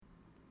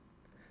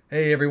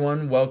Hey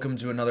everyone, welcome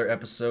to another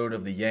episode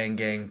of the Yang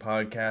Gang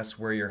podcast.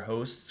 We're your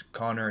hosts,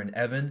 Connor and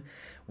Evan.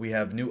 We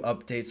have new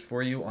updates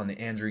for you on the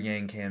Andrew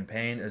Yang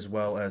campaign, as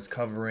well as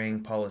covering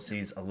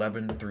policies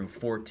 11 through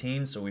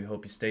 14. So we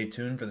hope you stay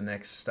tuned for the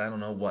next,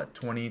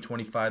 20,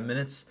 25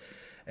 minutes.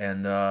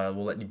 And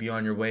we'll let you be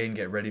on your way and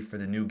get ready for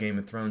the new Game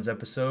of Thrones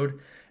episode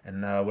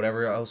and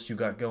whatever else you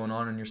got going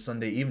on your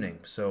Sunday evening.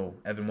 So,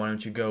 Evan, why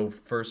don't you go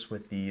first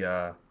with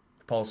the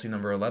policy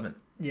number 11?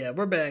 Yeah,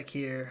 we're back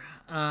here.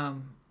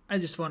 I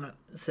just want to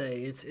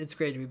say it's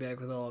great to be back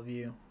with all of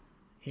you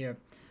here.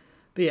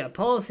 But yeah,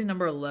 policy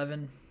number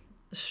 11,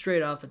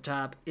 straight off the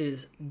top,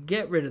 is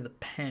get rid of the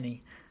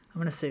penny.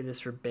 I'm going to say this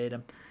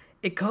verbatim.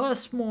 It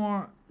costs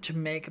more to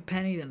make a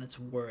penny than it's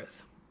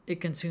worth. It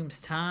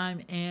consumes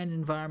time and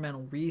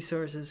environmental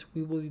resources.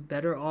 We will be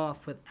better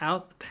off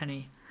without the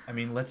penny. I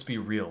mean, let's be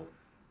real.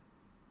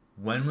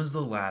 When was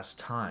the last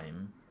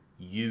time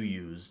you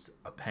used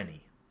a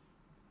penny?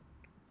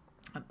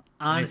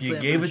 Honestly, and if you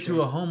gave it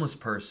to a homeless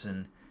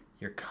person,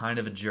 you're kind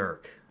of a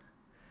jerk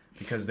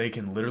because they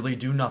can literally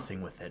do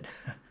nothing with it.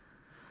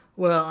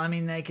 Well, I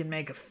mean, they can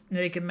make a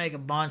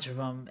bunch of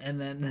them,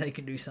 and then they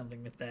can do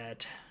something with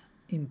that.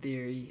 In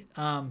theory,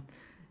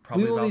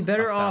 we will be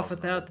better off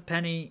without the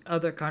penny.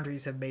 Other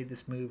countries have made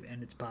this move,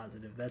 and it's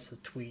positive. That's the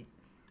tweet.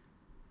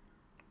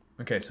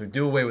 Okay, so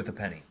do away with the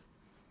penny.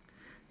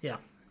 Yeah,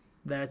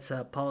 that's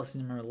policy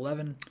number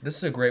 11. This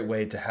is a great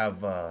way to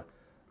have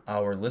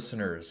our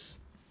listeners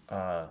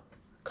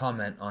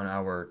comment on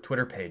our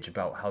Twitter page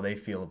about how they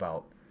feel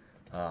about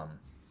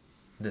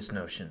this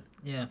notion.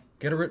 Yeah.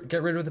 Get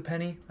rid of the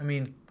penny. I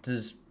mean,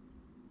 does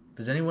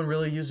anyone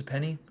really use a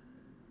penny?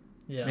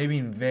 Yeah. Maybe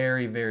in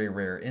very, very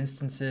rare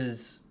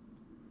instances,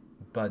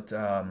 but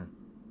the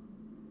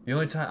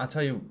only time I'll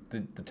tell you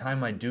the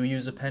time I do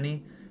use a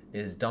penny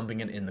is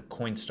dumping it in the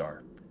Coinstar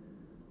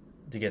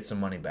to get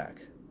some money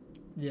back.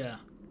 Yeah.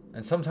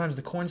 And sometimes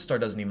the Coinstar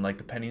doesn't even like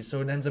the pennies,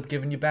 so it ends up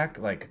giving you back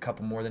like a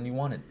couple more than you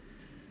wanted.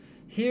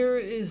 Here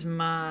is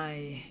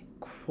my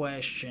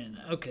question.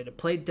 Okay, to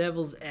play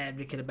devil's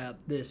advocate about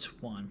this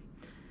one.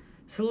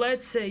 So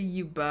let's say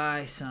you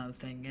buy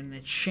something and the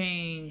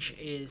change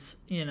is,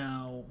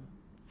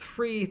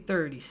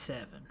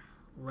 $3.37,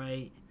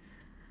 right?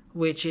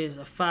 Which is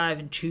a 5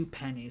 and 2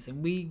 pennies,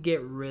 and we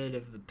get rid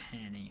of the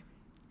penny.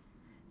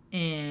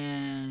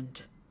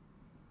 And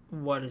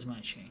what is my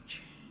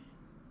change?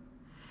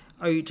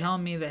 Are you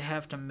telling me they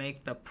have to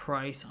make the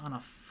price on a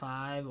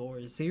 5 or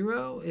a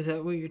 0? Is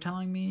that what you're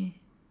telling me?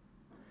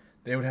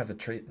 They would have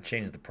to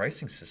change the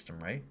pricing system,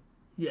 right?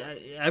 Yeah,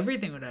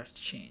 everything would have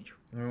to change.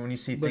 I mean, when you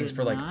see things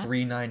for like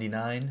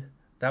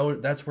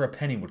 $3.99, that's where a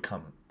penny would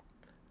come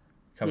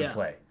and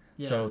play.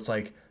 Yeah. So it's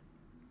like,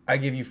 I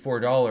give you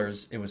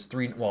 $4. It was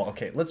 $3. Well,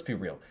 okay, let's be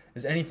real.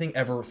 Is anything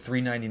ever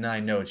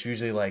 $3.99? No, it's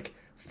usually like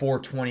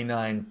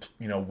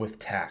 $4.29. With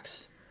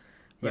tax.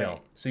 You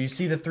know, so you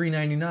see the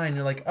 $3.99,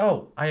 you're like,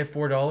 oh, I have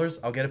 $4.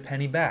 I'll get a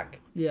penny back.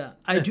 Yeah,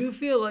 I do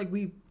feel like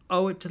we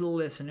owe it to the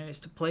listeners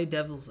to play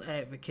devil's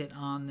advocate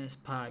on this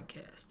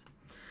podcast.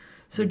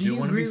 So do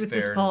you agree with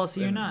this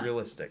policy or not?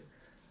 Realistic.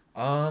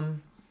 I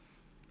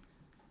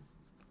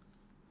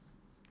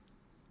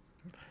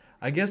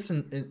guess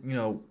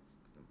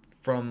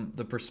from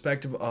the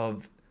perspective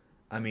of,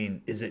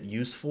 is it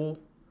useful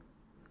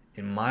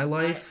in my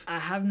life? I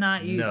have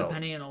not used a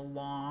penny in a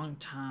long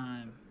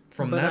time.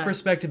 From that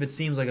perspective, it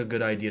seems like a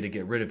good idea to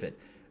get rid of it.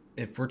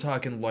 If we're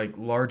talking like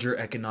larger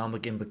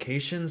economic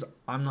implications,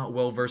 I'm not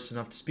well versed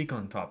enough to speak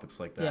on topics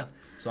like that. Yeah.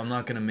 So I'm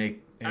not going to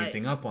make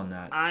anything up on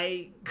that.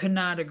 I could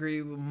not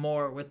agree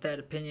more with that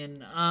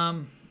opinion.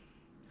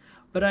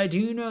 But I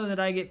do know that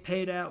I get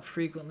paid out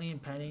frequently in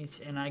pennies,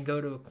 and I go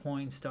to a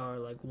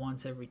Coinstar like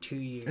once every 2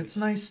 years. It's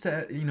nice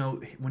to,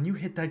 when you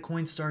hit that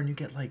Coinstar and you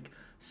get like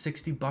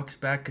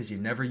 $60 back because you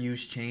never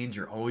use change,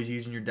 you're always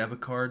using your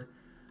debit card.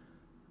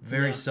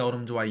 Very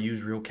seldom do I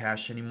use real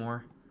cash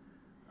anymore.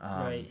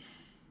 Right.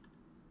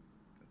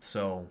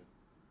 So,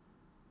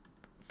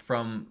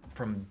 from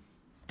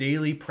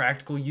daily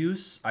practical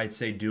use, I'd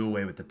say do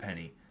away with the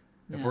penny.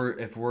 Yeah.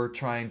 If we're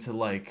trying to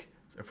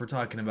if we're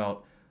talking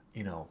about,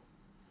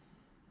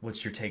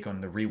 what's your take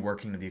on the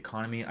reworking of the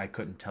economy? I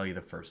couldn't tell you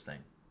the first thing.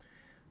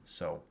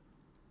 So,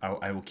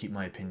 I will keep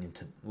my opinion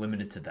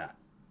limited to that.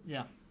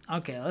 Yeah.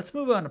 Okay, let's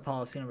move on to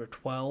policy number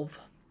 12.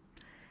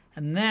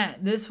 And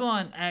this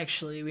one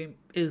actually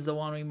is the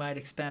one we might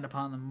expand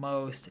upon the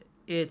most.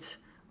 It's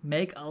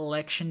make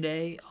Election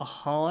Day a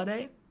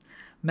holiday.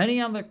 Many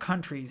other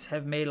countries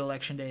have made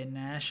Election Day a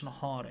national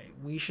holiday.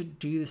 We should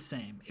do the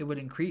same. It would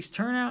increase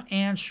turnout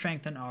and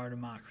strengthen our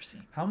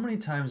democracy. How many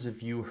times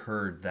have you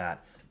heard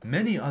that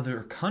many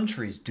other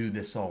countries do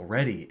this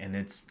already, and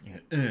it's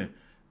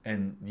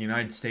and the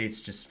United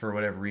States just for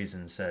whatever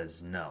reason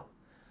says no?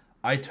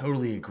 I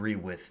totally agree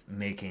with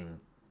making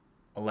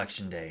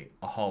Election Day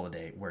a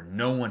holiday where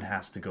no one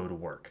has to go to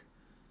work.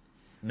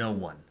 No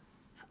one.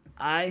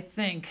 I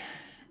think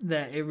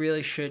that it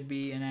really should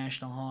be a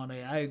national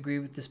holiday. I agree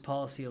with this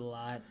policy a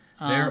lot.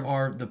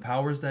 The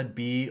powers that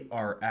be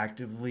are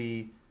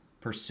actively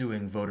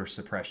pursuing voter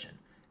suppression.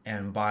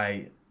 And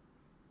by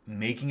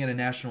making it a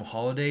national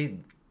holiday,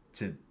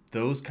 to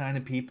those kind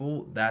of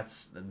people,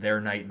 that's their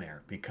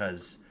nightmare.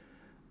 Because,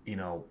 you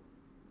know,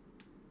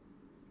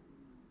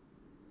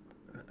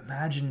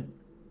 imagine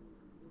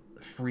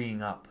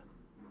freeing up.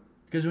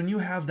 Because when you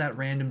have that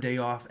random day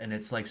off and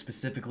it's like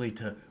specifically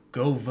to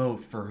go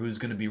vote for who's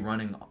going to be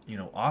running, you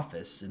know,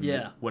 office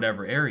in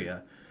whatever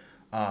area,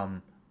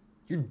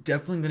 you're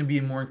definitely going to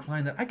be more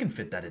inclined that I can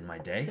fit that in my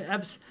day.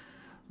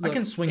 Look, I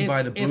can swing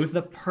by the booth, if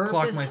the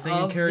clock my thing,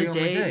 and carry on my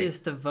day. The day is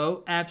to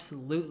vote,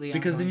 absolutely.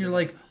 Because then you're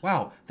like,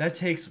 wow, that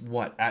takes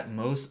what, at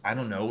most, I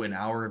don't know, an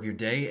hour of your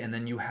day, and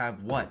then you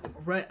have what?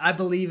 Right, I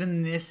believe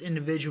in this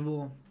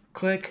individual.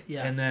 Click,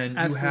 and then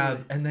you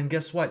have, and then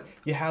guess what?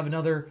 You have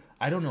another,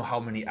 I don't know how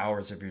many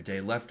hours of your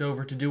day left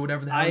over to do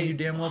whatever the hell you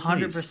damn well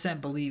please. I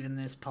 100% believe in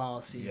this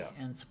policy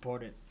and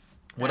support it.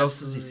 What else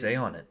does he say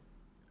on it?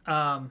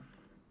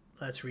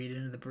 Let's read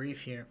into the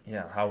brief here.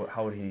 Yeah,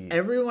 how would he...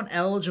 Everyone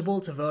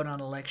eligible to vote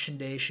on Election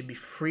Day should be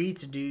free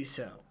to do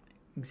so.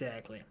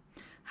 Exactly.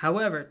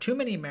 However, too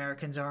many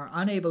Americans are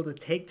unable to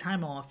take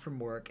time off from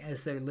work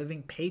as they're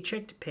living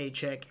paycheck to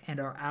paycheck and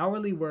are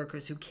hourly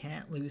workers who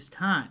can't lose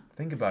time.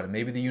 Think about it.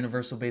 Maybe the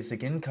universal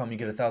basic income, you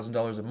get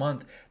 $1,000 a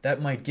month.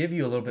 That might give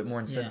you a little bit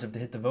more incentive to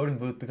hit the voting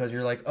booth because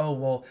you're like, oh,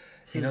 well,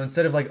 you know,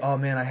 instead of like, oh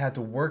man, I had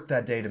to work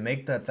that day to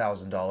make that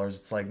 $1,000.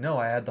 It's like, no,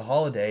 I had the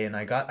holiday and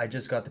I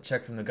just got the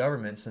check from the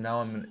government. So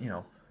now I'm, you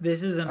know,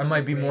 I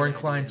might be more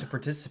inclined to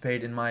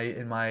participate in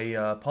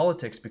my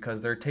politics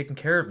because they're taking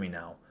care of me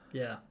now.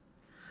 Yeah.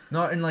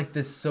 Not in like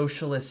this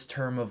socialist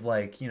term of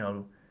like, you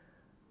know,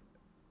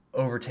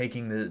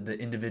 overtaking the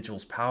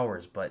individual's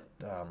powers, but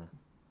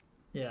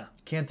you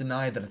can't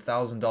deny that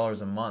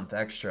 $1,000 a month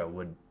extra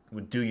would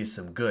do you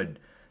some good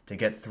to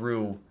get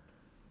through,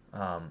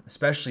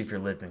 especially if you're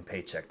living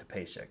paycheck to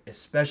paycheck,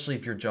 especially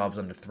if your job's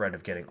under threat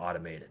of getting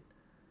automated.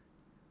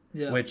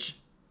 Yeah. Which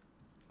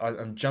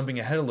I'm jumping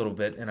ahead a little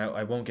bit, and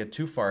I won't get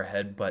too far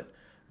ahead, but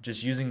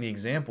just using the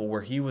example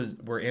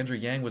where Andrew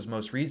Yang was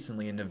most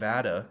recently in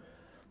Nevada.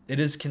 It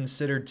is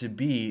considered to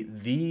be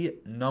the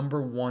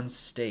 #1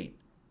 state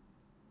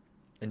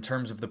in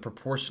terms of the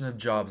proportion of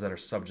jobs that are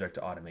subject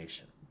to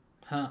automation.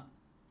 Huh.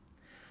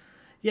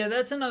 Yeah,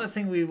 that's another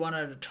thing we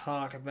wanted to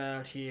talk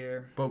about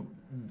here. But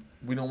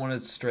we don't want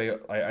to stray.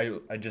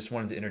 I just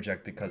wanted to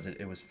interject because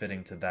it was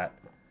fitting to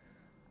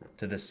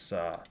this,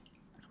 what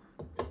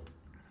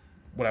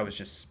I was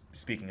just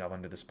speaking of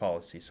under this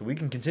policy. So we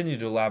can continue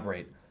to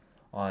elaborate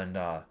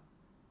on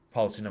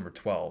policy number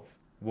 12.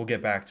 We'll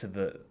get back to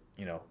the,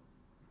 you know,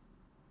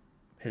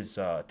 his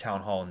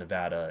town hall in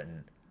Nevada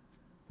and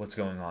what's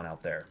going on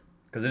out there,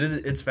 because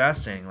it's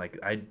fascinating. Like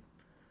I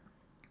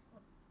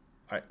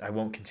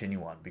won't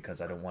continue on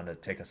because I don't want to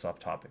take us off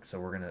topic. So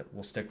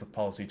we'll stick with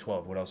policy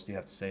 12. What else do you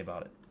have to say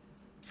about it?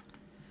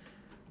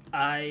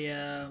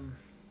 I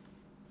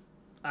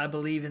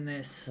believe in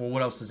this. Well,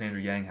 what else does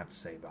Andrew Yang have to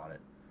say about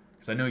it?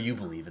 Because I know you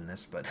believe in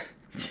this, but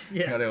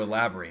you got to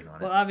elaborate on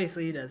it. Well,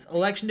 obviously he does.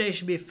 Election Day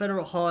should be a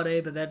federal holiday,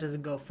 but that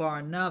doesn't go far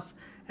enough.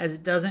 As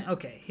it doesn't,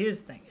 okay, here's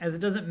the thing. As it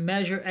doesn't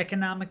measure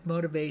economic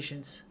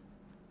motivations,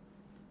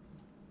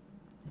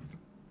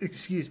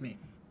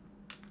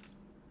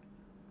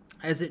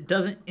 as it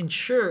doesn't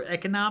ensure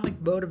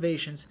economic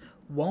motivations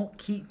won't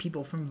keep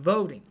people from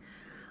voting.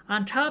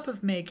 On top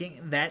of making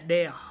that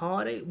day a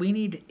holiday, we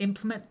need to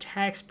implement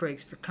tax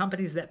breaks for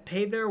companies that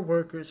pay their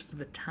workers for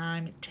the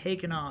time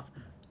taken off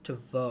to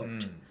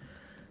vote.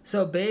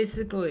 So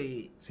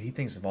basically... So he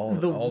thinks of all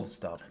the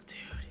stuff. Dude.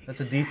 That's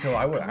a detail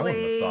I wouldn't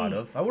have thought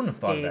of. I wouldn't have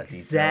thought of that detail.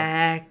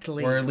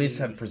 Exactly. Or at least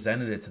have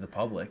presented it to the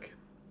public.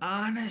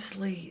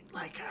 Honestly,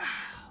 like...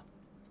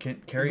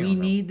 we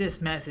need this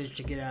message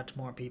to get out to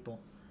more people.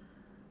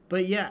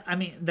 But yeah, I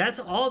mean, that's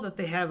all that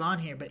they have on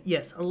here. But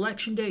yes,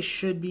 Election Day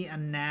should be a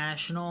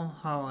national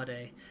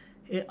holiday.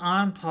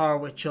 On par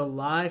with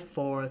July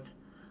 4th.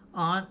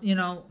 On, you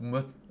know...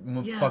 With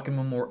fucking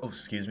Memorial... Oh,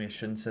 excuse me, I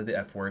shouldn't have said the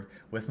F word.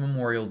 With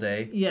Memorial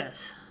Day.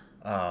 Yes.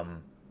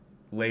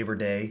 Labor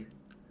Day.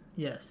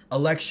 Yes.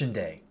 Election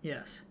Day.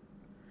 Yes.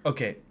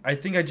 Okay, I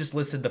think I just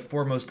listed the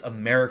 4 most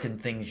American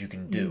things you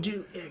can do. You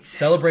do, exactly.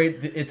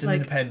 Celebrate its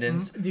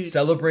independence,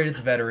 celebrate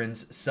its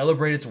veterans,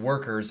 celebrate its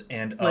workers,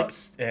 and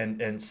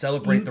and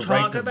celebrate the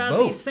right to vote. You talk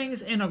about these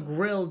things in a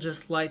grill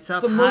just lights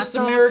up. It's the most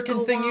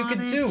American thing you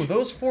can do.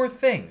 Those 4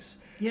 things.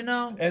 You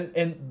know?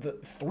 And the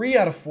 3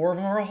 out of 4 of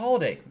them are a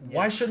holiday. Yeah,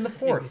 why shouldn't the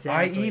 4th?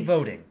 Exactly. I.e.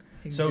 voting.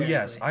 Exactly. So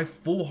yes, I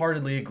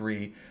full-heartedly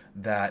agree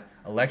that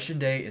Election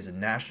Day is a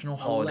national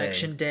holiday.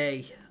 Election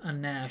Day, a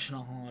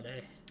national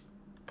holiday.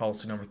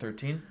 Policy number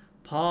 13?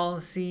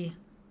 Policy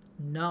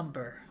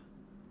number...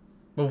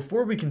 But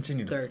before we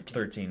continue to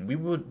 13,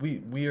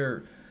 we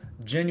are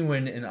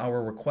genuine in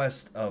our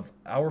request of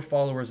our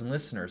followers and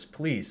listeners.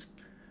 Please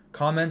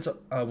comment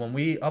when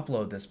we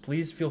upload this.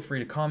 Please feel free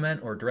to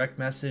comment or direct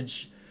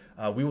message.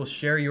 We will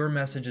share your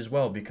message as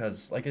well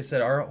because, like I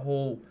said, the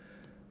whole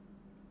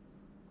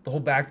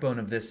backbone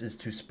of this is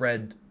to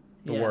spread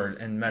the word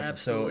and message.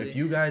 Absolutely. So if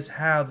you guys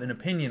have an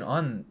opinion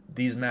on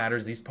these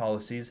matters, these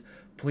policies,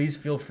 please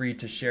feel free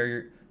to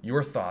share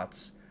your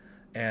thoughts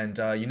And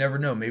you never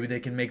know. Maybe they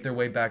can make their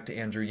way back to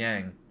Andrew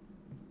Yang.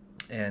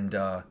 And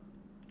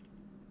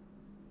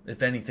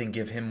if anything,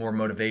 give him more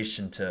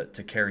motivation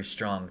to carry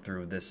strong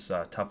through this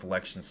tough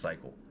election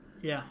cycle.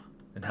 Yeah.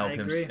 And help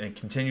him and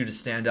continue to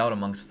stand out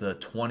amongst the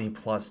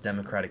 20-plus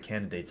Democratic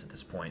candidates at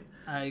this point.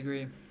 I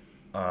agree.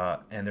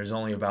 And there's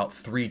only about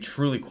 3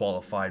 truly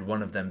qualified,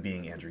 one of them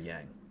being Andrew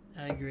Yang.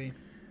 I agree.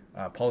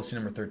 Policy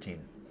number 13.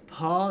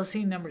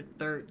 Policy number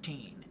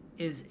 13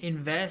 is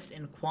invest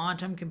in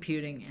quantum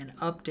computing and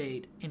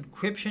update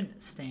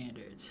encryption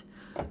standards.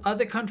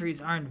 Other countries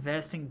are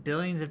investing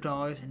billions of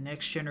dollars in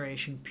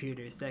next-generation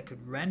computers that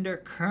could render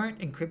current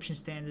encryption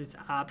standards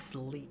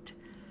obsolete.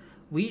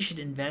 We should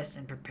invest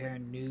and prepare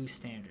new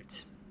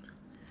standards.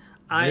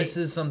 This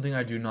is something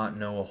I do not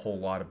know a whole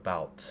lot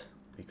about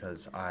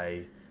because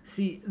I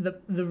see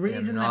the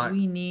reason that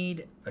we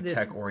need a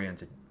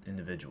tech-oriented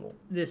individual.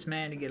 This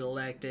man to get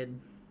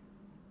elected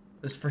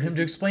is for him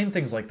to explain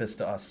things like this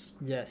to us.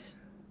 Yes.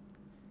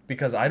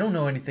 Because I don't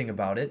know anything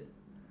about it.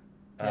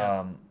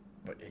 Yeah.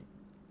 But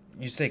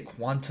you say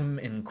quantum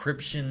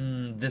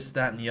encryption, this,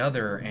 that, and the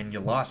other, and you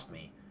lost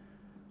me.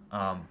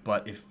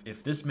 But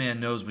if this man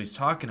knows what he's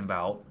talking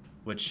about,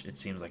 which it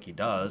seems like he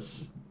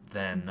does,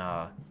 then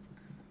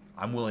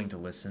I'm willing to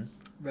listen.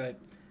 Right.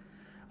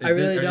 I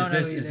really don't know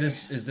either.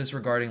 Is this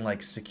regarding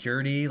like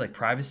security, like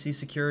privacy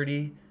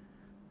security?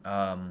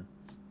 No,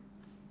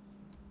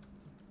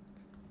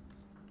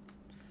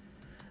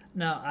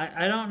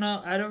 I don't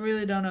know. I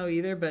really don't know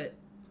either. But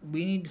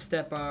we need to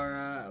step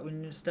our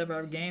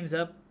games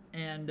up,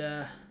 and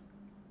I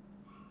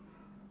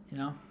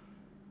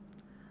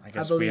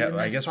guess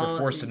we're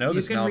forced to know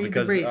this now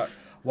because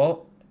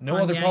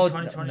no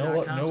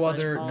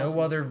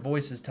other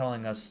voice is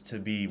telling us to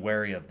be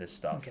wary of this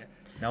stuff. Okay.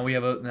 Now we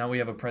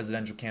have a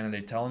presidential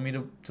candidate telling me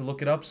to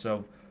look it up.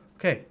 So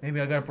okay,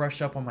 maybe I got to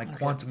brush up on my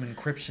quantum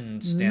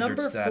encryption standard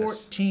status. Number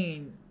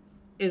 14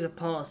 is a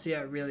policy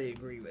I really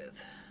agree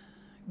with.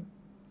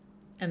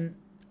 And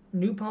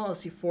new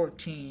policy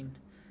 14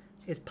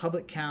 is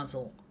Public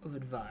Council of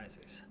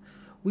Advisors.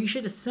 We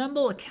should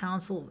assemble a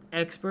council of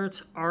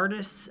experts,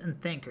 artists,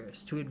 and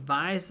thinkers to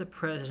advise the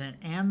president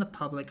and the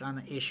public on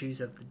the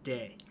issues of the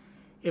day.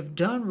 If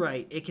done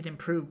right, it could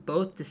improve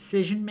both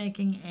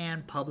decision-making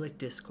and public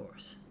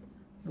discourse.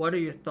 What are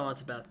your thoughts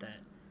about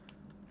that?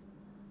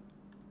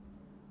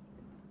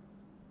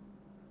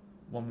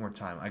 One more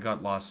time. I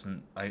got lost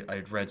and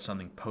I read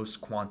something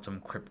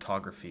post-quantum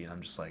cryptography, and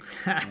I'm just like,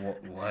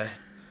 what?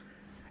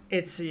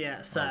 It's,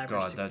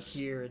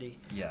 cybersecurity.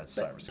 It's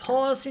cybersecurity.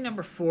 Policy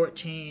number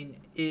 14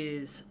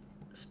 is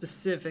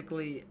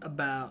specifically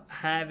about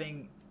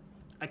having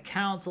a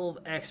council of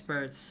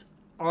experts,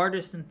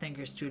 artists, and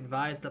thinkers to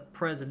advise the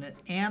president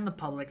and the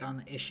public on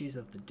the issues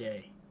of the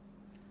day.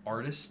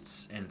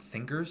 Artists and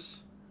thinkers?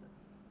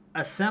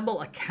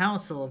 Assemble a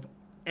council of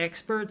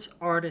experts,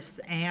 artists,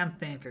 and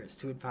thinkers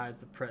to advise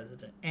the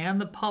president and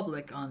the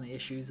public on the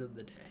issues of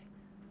the day.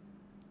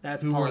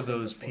 That's Who are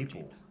those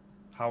people?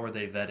 How are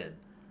they vetted?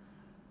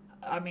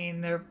 I mean,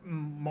 they're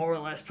more or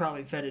less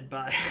probably vetted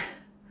by,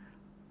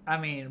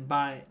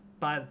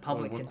 by the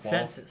public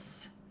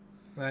consensus,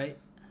 right?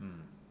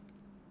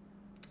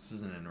 This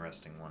is an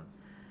interesting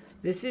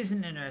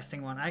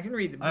one. I can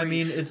read the brief. I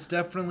mean, it's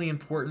definitely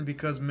important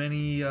because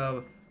many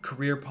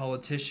career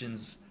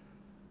politicians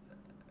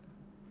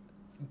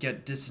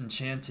get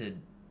disenchanted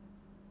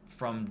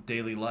from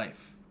daily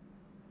life.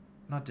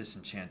 Not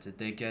disenchanted.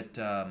 They get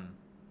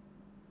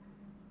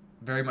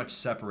very much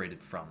separated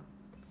from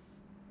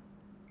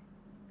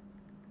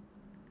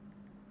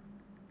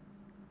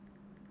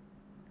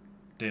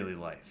daily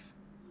life.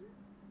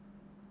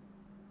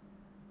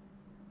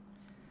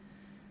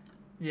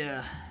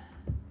 Yeah.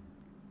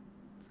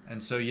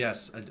 And so,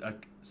 yes,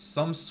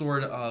 some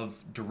sort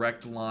of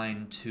direct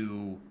line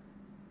to,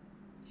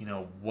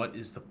 what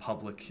is the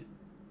public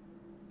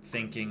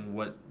thinking,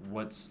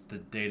 what's the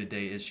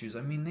day-to-day issues.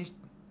 I mean,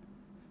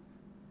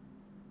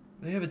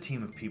 they have a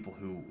team of people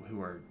who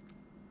are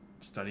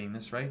studying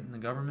this, right, in the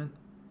government?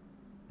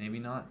 Maybe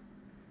not.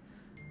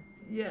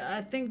 Yeah,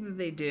 I think that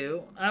they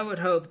do. I would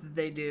hope that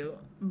they do.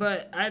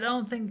 But I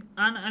don't think...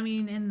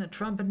 in the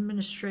Trump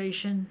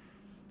administration...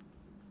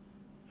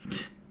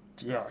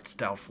 Yeah, it's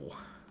doubtful.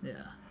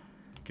 Yeah.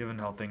 Given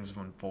how things have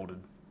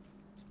unfolded.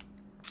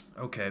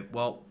 Okay,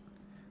 well...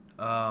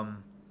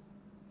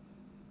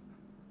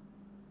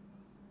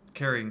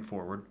 carrying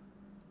forward.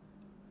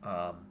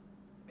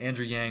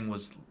 Andrew Yang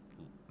was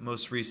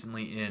most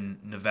recently in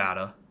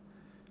Nevada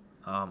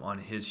on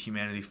his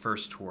Humanity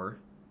First tour.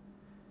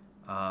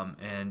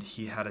 And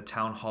he had a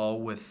town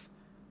hall with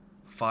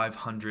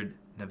 500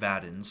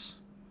 Nevadans.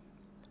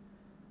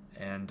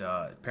 And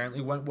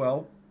apparently went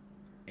well.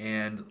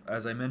 And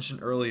as I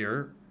mentioned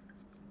earlier,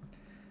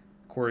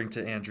 according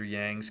to Andrew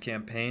Yang's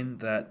campaign,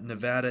 that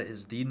Nevada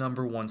is the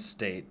number one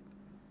state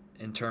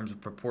in terms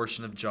of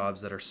proportion of jobs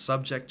that are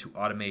subject to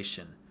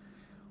automation.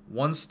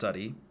 One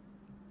study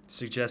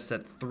suggests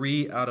that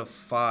 3 out of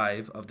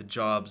 5 of the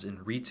jobs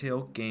in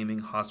retail, gaming,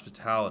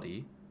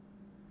 hospitality,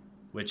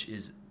 which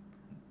is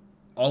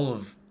all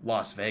of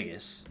Las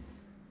Vegas,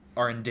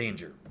 are in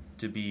danger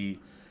to be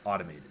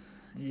automated.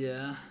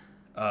 Yeah.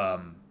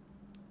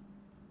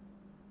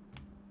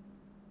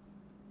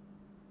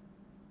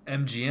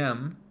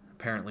 MGM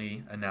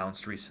apparently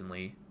announced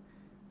recently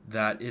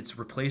that it's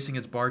replacing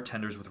its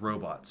bartenders with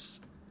robots,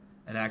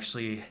 and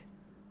actually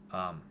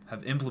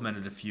have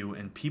implemented a few,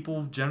 and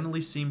people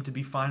generally seem to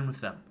be fine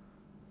with them.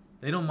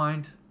 They don't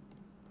mind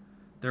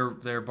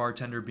their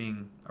bartender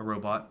being a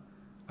robot.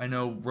 I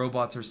know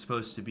robots are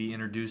supposed to be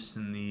introduced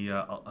in the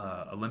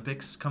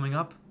Olympics coming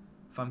up,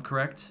 if I'm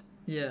correct.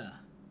 Yeah.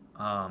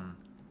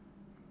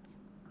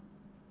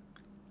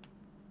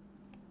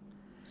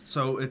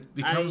 So it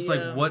becomes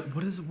what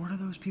are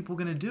those people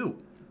gonna do?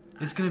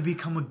 It's gonna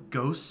become a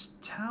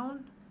ghost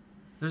town.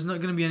 There's not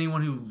gonna be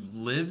anyone who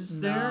lives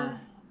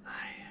there.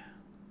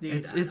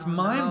 Dude, It's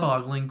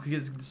mind-boggling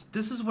because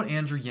this is what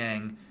Andrew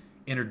Yang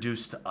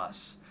introduced to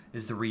us,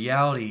 is the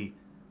reality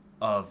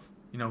of,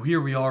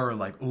 here we are,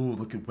 like, oh,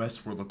 look at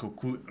Westworld, look how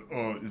cool.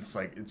 Oh, it's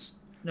like it's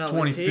No,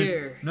 2050. it's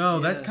here. No,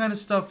 Yeah. that kind of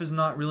stuff is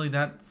not really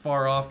that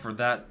far off or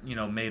that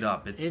made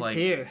up. It's like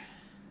here.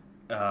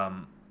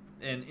 And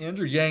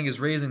Andrew Yang is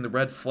raising the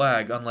red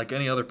flag, unlike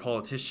any other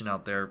politician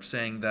out there,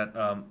 saying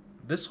that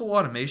this whole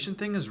automation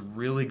thing is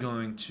really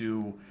going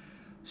to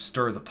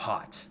stir the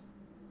pot,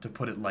 to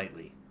put it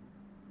lightly.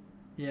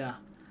 Yeah.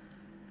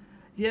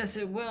 Yes,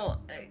 it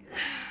will.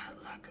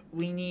 Look,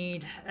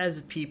 as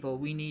a people,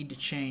 we need to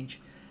change.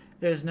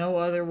 There's no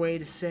other way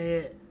to say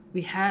it.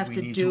 We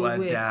need to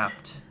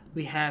adapt.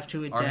 We have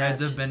to adapt. Our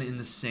heads have been in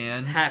the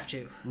sand. Have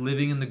to.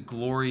 Living in the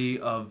glory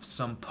of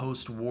some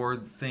post-war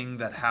thing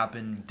that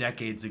happened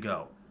decades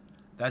ago.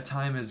 That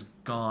time is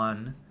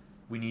gone.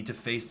 We need to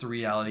face the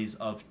realities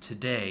of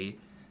today,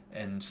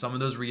 and some of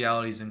those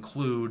realities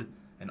include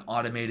an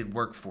automated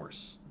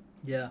workforce.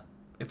 Yeah.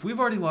 If we've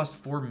already lost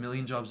 4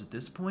 million jobs at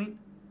this point,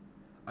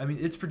 I mean,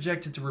 it's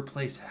projected to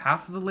replace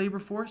half of the labor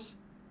force.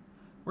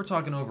 We're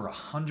talking over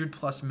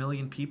 100+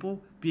 million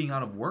people being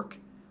out of work.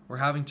 We're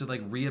having to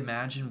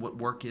reimagine what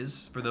work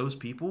is for those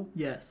people.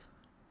 Yes.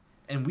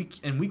 And we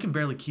can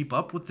barely keep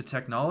up with the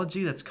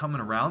technology that's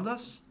coming around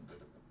us.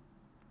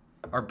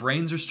 Our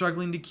brains are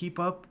struggling to keep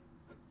up.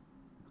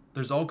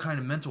 There's all kind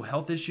of mental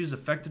health issues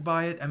affected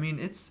by it. I mean,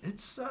 it's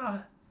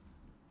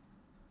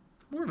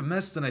more of a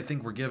mess than I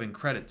think we're giving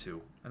credit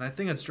to. And I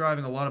think it's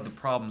driving a lot of the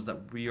problems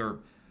that we are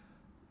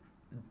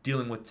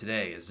dealing with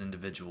today as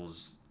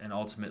individuals, and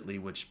ultimately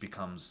which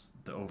becomes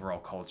the overall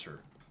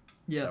culture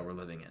that we're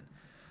living in.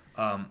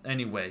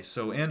 Anyway,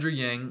 so Andrew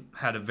Yang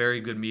had a very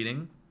good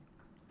meeting.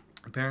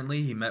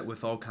 Apparently, he met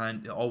with all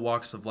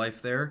walks of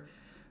life there.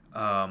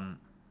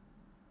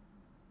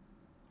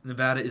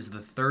 Nevada is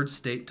the third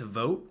state to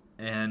vote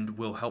and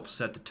will help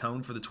set the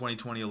tone for the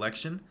 2020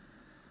 election.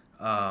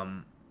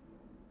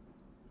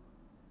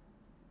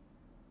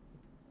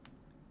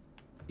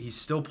 He's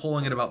still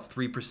polling at about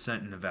 3%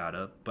 in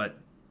Nevada, but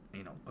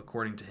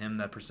according to him,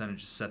 that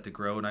percentage is set to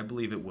grow, and I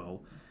believe it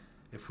will,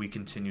 if we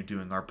continue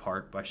doing our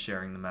part by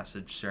sharing the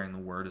message, sharing the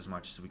word as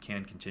much as we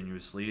can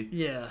continuously.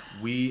 Yeah.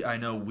 I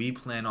know we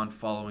plan on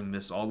following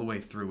this all the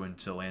way through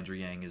until Andrew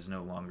Yang is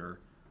no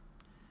longer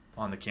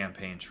on the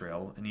campaign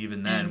trail, and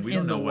even then, we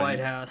don't know what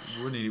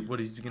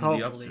he's going to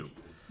be up to.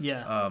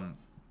 Yeah.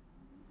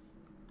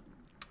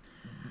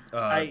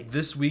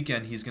 This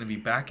weekend, he's going to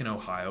be back in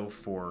Ohio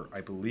for,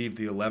 I believe,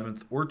 the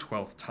 11th or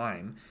 12th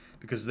time,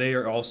 because they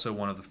are also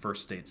one of the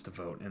first states to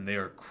vote, and they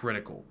are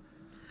critical.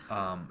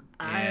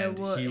 And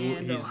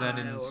he's then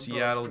in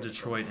Seattle,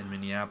 Detroit, and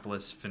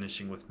Minneapolis,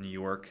 finishing with New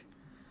York.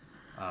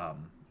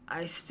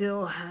 I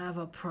still have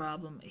a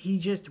problem.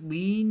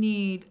 We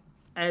need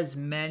as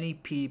many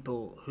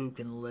people who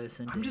can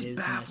listen to his message. I'm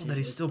just baffled that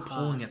he's still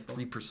polling at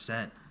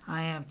 3%.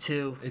 I am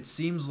too. It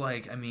seems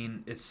like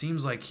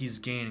he's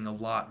gaining a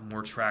lot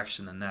more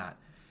traction than that.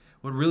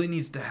 What really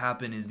needs to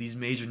happen is these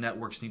major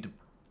networks need to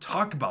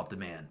talk about the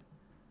man.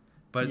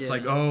 But it's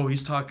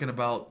he's talking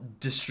about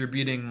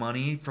distributing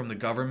money from the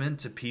government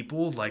to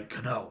people.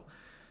 No,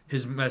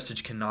 his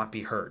message cannot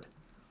be heard.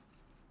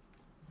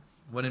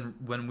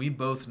 When we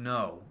both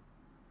know,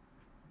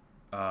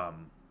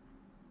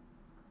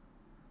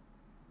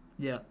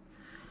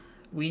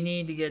 we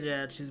need to get it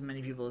out to as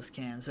many people as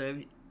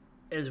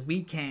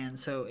we can.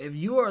 So if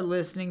you are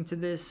listening to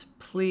this,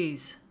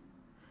 please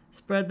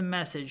spread the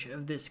message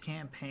of this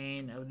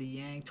campaign, of the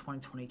Yang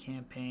 2020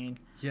 campaign.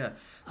 Yeah.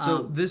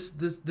 So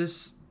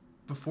this.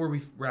 Before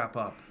we wrap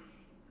up,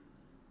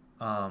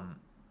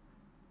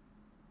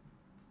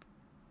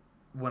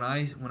 when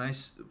I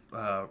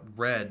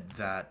read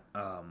that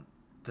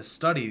the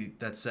study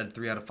that said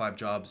 3 out of 5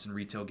 jobs in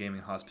retail, gaming,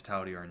 and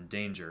hospitality are in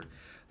danger,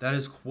 that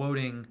is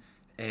quoting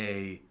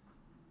a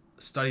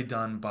study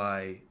done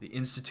by the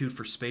Institute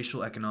for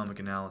Spatial Economic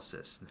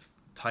Analysis. The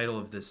title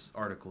of this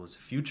article is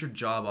 "Future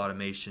Job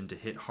Automation to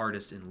Hit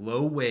Hardest in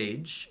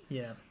Low-Wage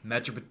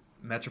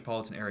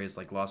Metropolitan areas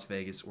like Las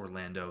Vegas,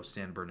 Orlando,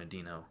 San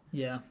Bernardino."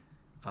 Yeah.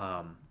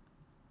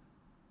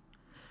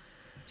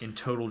 In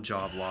total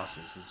job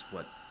losses is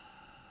what.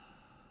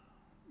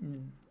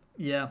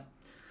 Yeah.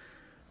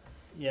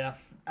 Yeah.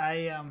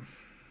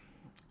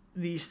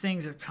 These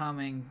things are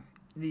coming,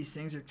 these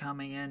things are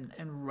coming in,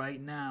 and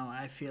right now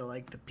I feel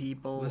like the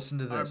people Listen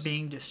to are this.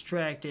 being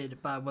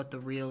distracted by what the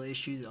real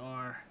issues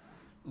are.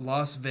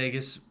 Las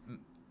Vegas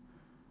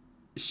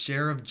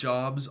share of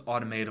jobs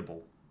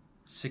automatable,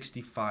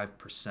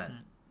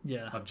 65%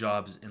 Yeah. of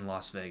jobs in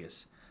Las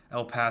Vegas.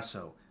 El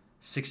Paso,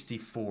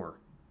 64.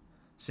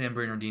 San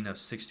Bernardino,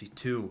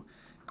 62.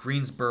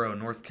 Greensboro,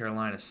 North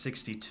Carolina,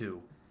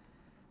 62.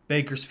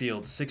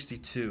 Bakersfield,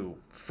 62.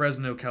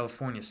 Fresno,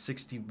 California,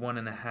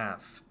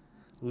 61.5.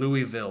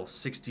 Louisville,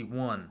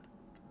 61.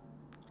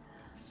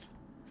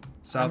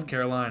 South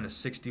Carolina,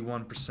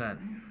 61%.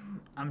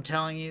 I'm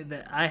telling you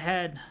that I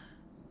had.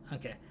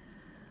 Okay.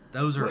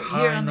 Those are Well, here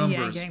high on the Yang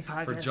numbers Gang for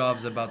podcast-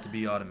 jobs about to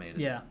be automated.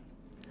 Yeah.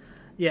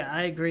 Yeah,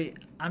 I agree.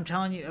 I'm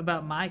telling you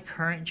about my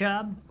current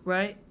job,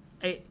 right?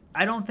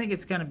 I don't think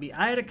it's going to be.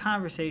 I had a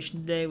conversation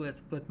today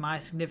with my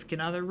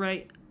significant other,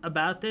 right,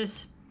 about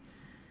this,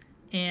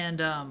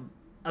 and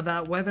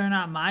about whether or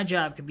not my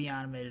job could be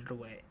automated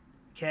away.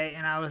 Okay,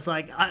 and I was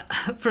like,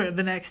 for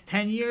the next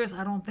 10 years,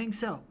 I don't think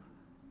so.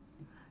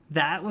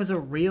 That was a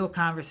real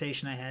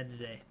conversation I had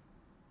today.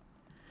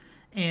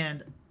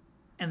 And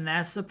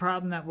that's the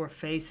problem that we're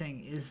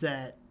facing, is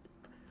that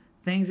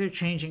things are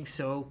changing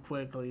so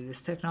quickly.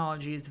 This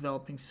technology is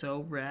developing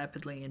so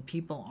rapidly, and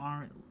people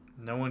aren't.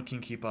 No one can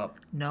keep up.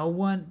 No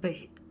one, but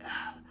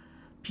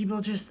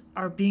people just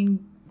are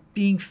being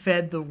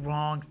fed the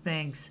wrong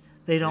things.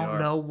 They don't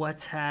know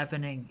what's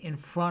happening in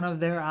front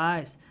of their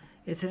eyes.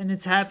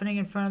 It's happening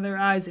in front of their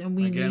eyes, and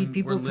we need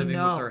people to know. We're living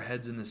with our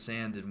heads in the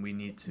sand, and we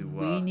need to.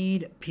 We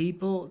need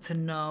people to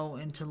know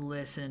and to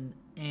listen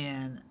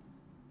and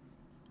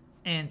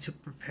to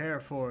prepare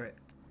for it,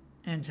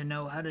 and to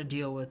know how to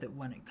deal with it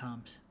when it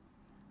comes.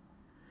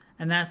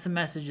 And that's the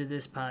message of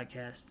this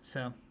podcast.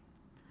 So,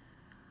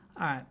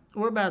 all right,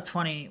 we're about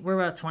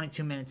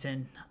 22 minutes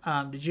in.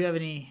 Did you have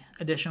any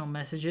additional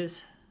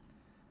messages?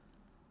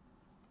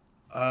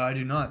 I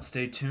do not.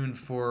 Stay tuned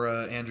for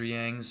Andrew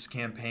Yang's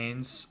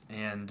campaigns,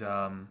 and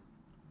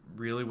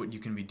really what you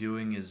can be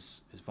doing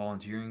is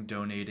volunteering,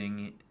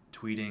 donating,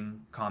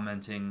 tweeting,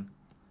 commenting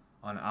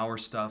on our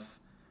stuff.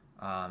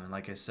 And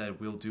like I said,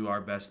 we'll do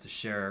our best to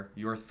share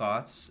your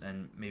thoughts,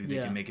 and maybe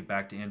they can make it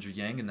back to Andrew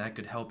Yang, and that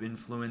could help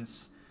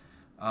influence,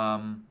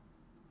 how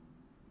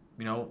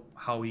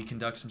he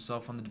conducts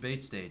himself on the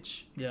debate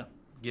stage. Yeah.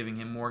 Giving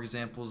him more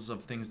examples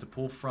of things to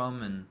pull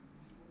from, and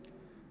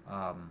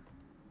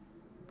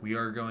we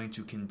are going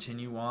to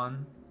continue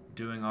on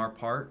doing our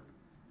part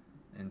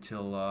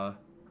until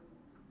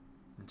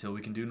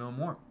we can do no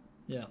more.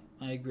 Yeah,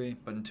 I agree.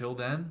 But until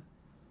then,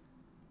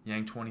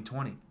 Yang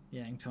 2020.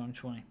 Yang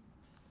 2020.